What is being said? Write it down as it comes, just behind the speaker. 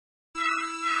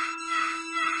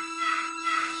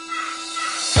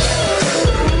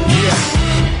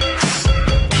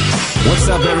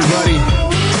up, everybody?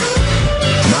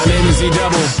 My name is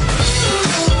E-Double,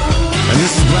 and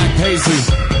this is Black Paisley.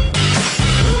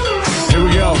 Here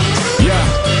we go, yeah.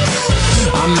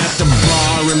 I'm at the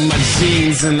bar in my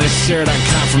jeans and a shirt I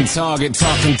caught from Target,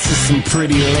 talking to some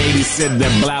pretty lady. Said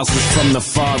their blouse is from the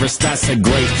forest. I said,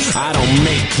 great, I don't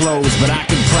make clothes, but I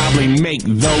could probably make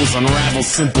those. Unravel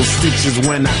simple stitches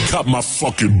when I cut my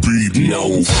fucking beat.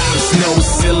 No tops, no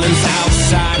ceilings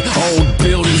outside, old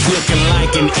buildings looking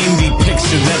like an indie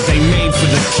picture that they made for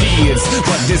the kids.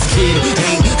 But this kid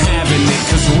ain't having it,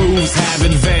 cause roofs have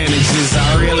advantages.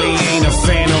 I really ain't a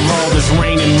fan of all this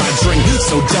rain in my drink,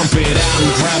 so dump it out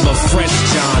and grab a fresh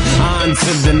John. On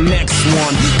to the next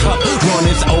one. Cup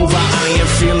runneth over, I am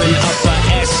feeling upper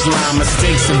echelon.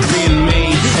 Mistakes have been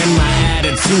made and my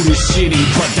attitude is shitty,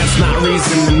 but that's not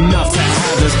reason enough to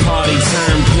have this party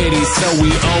turn pity. So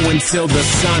we owe until the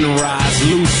sunrise,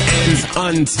 loose ends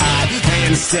untied,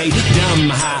 hands stay dumb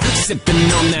high, sipping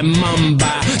on that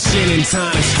Mumbai. Gin and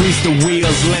tonic, grease the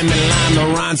wheels, lemon lime, the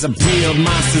rhymes are peeled.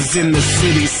 Monsters in the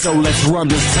city, so let's run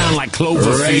this town like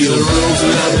Cloverfield. Raise the roof,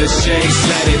 love the shakes,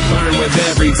 let it burn with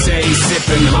every taste.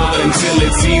 Sipping hard until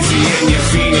it's easy and you're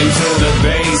feeding to the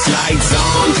bass. Lights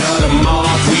on, cut them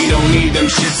off, we don't need them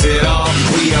shits at all.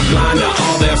 We are blind to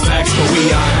all their facts, but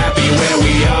we are happy where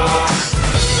we are.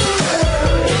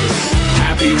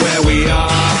 Happy where we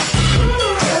are.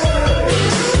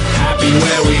 Happy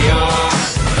where we are.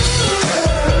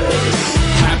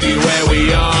 Happy where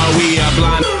we are. We are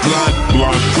blind, blind,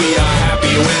 blind. We are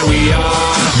happy where we are.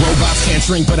 Robots can't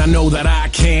drink, but I know that I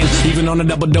can. Even on a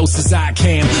double doses I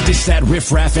can. Dish that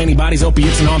riff-raff, anybody's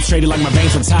opiates and arms traded like my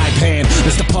veins from Taipan.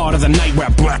 This the part of the night where I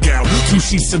black out. 2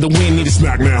 sheets to the wind, need a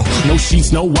smack now. No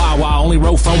sheets, no wah-wah, only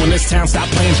roll phone when this town stop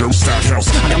playing Joe Stackhouse.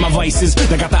 I got my vices,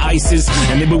 they got the ices,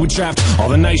 and they booby trapped all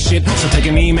the nice shit. So take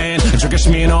an E-man and drink a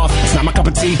shmean off. It's not my cup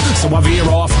of tea, so I veer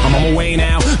off. I'm on my way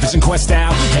now, Vision Quest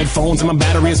out. Headphones and my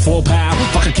battery is full power.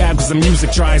 Fuck a cab cause the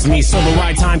music drives me. So the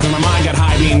right time cause my mind got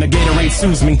high beam. The Gatorade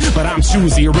soothes me, but I'm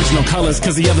choosy. Original colors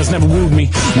cause the others never wooed me.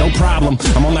 No problem,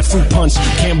 I'm on that fruit punch,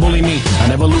 can't bully me. I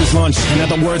never lose lunch, in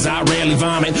other words I rarely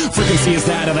vomit. Frequency is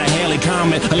that of a Halley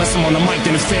Comet. Unless I'm on the mic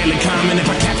then it's fairly common. If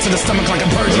I cap to the stomach like a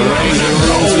bird, you raise the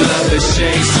roof, love the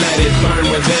shakes, let it burn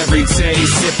with every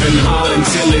taste. Sipping hard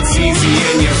until it's easy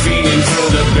and you're feeding to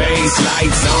the bass.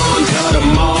 Lights on, cut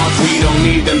them off, we don't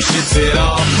need them shits at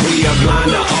all. We are blind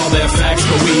to all their facts,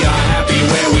 but we are happy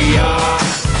where we are.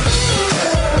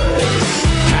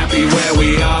 Happy where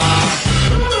we are.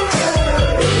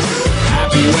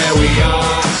 Happy where we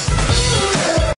are.